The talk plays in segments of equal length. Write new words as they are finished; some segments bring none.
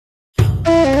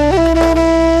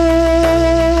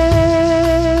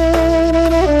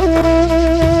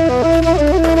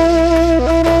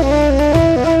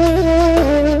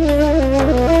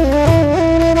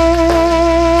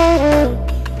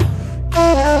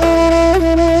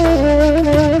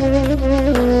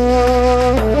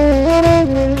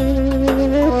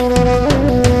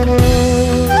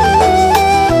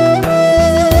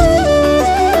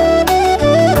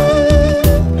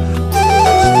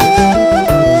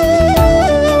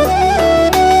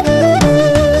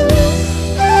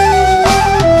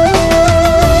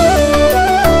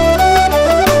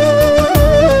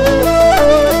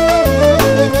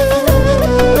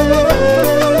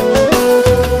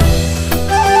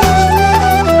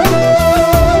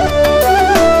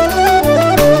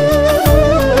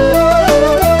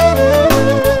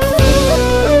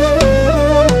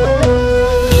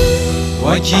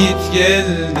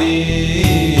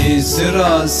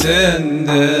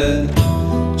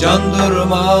can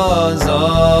durmaz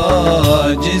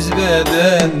aciz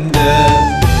bedende.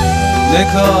 Ne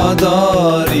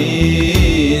kadar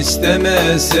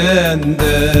istemesen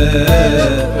de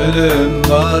ölüm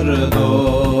var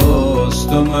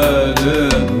dostum,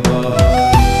 ölüm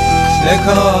var. Ne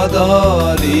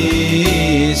kadar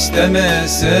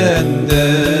istemesen de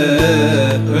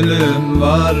ölüm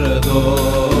var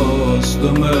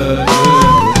dostum, ölüm var.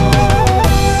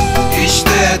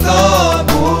 İşte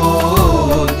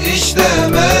tabut, işte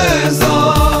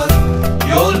mezar,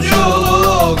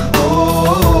 yolculuk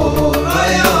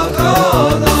buraya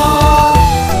kadar.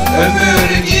 Ömür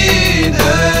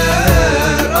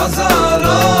gider azar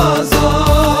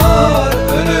azar,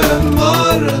 ölüm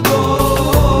var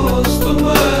dostum,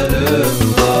 ölüm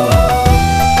var.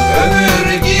 Ömür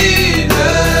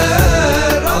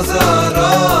gider azar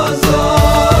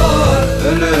azar,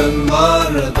 ölüm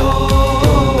var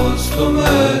dostum,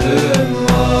 ölüm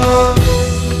var.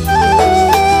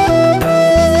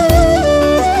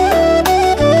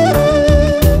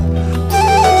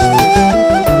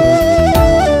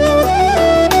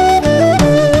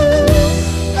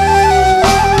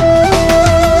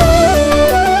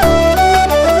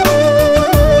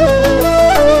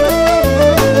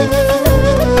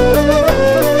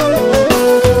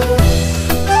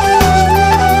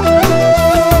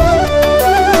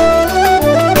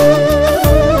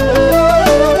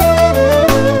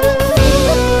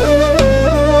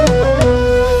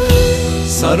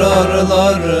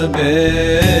 Sararlar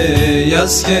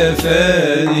beyaz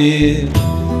kefeni,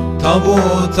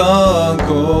 tabuta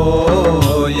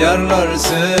koyarlar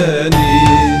seni.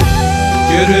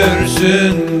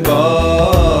 Görürsün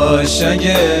başa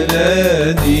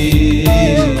geleni,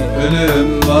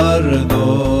 ölüm var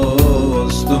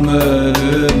dostum,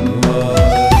 ölüm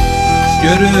var.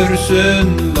 Görürsün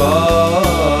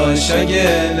başa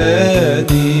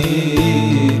geleni,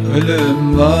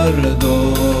 ölüm var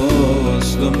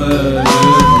dostum, ölüm var.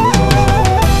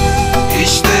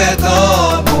 İşte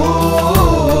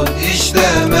tabut, işte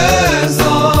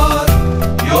mezar,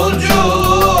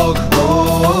 yolculuk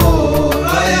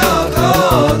buraya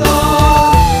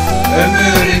kadar.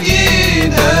 Ömür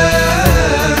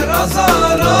gider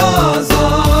azar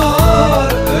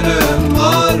azar, ölüm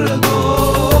var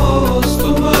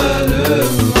dostum,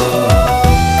 ölüm var.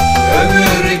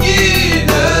 Ömür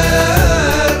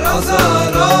gider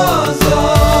azar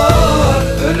azar,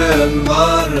 ölüm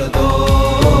var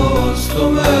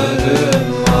dostum, ölüm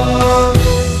var.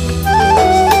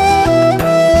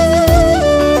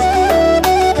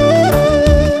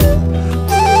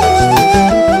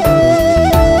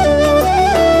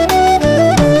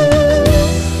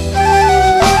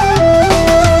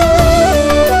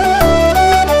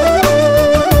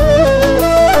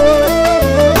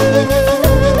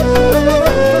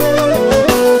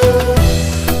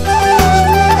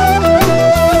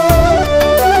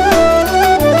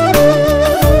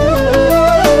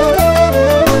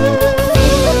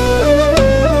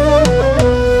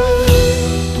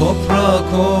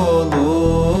 Toprak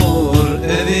olur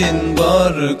evin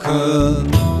barkın,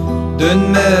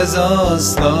 dönmez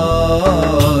asla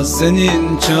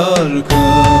senin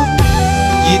çarkın.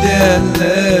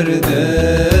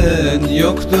 Gidenlerden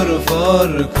yoktur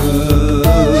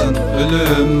farkın,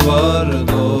 ölüm var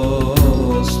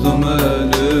dostum,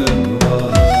 ölüm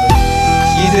var.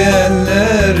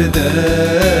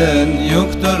 Gidenlerden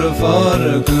yoktur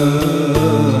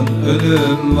farkın,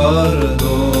 ölüm var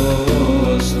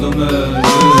dostum, ölüm var.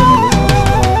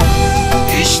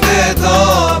 İşte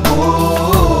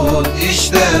tabut,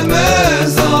 işte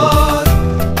mezar,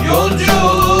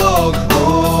 yolculuk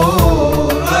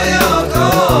buraya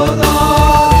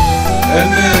kadar.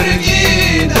 Ömür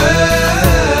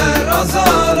gider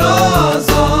azar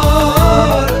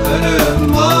azar, ölüm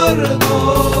var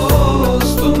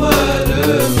dostum,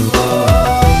 ölüm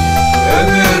var.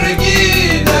 Ömür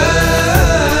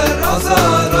gider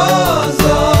azar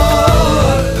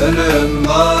azar, ölüm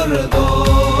var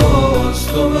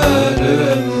dostum,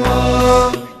 ölüm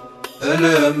var.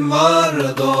 Ölüm var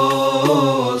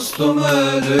dostum,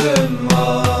 ölüm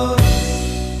var.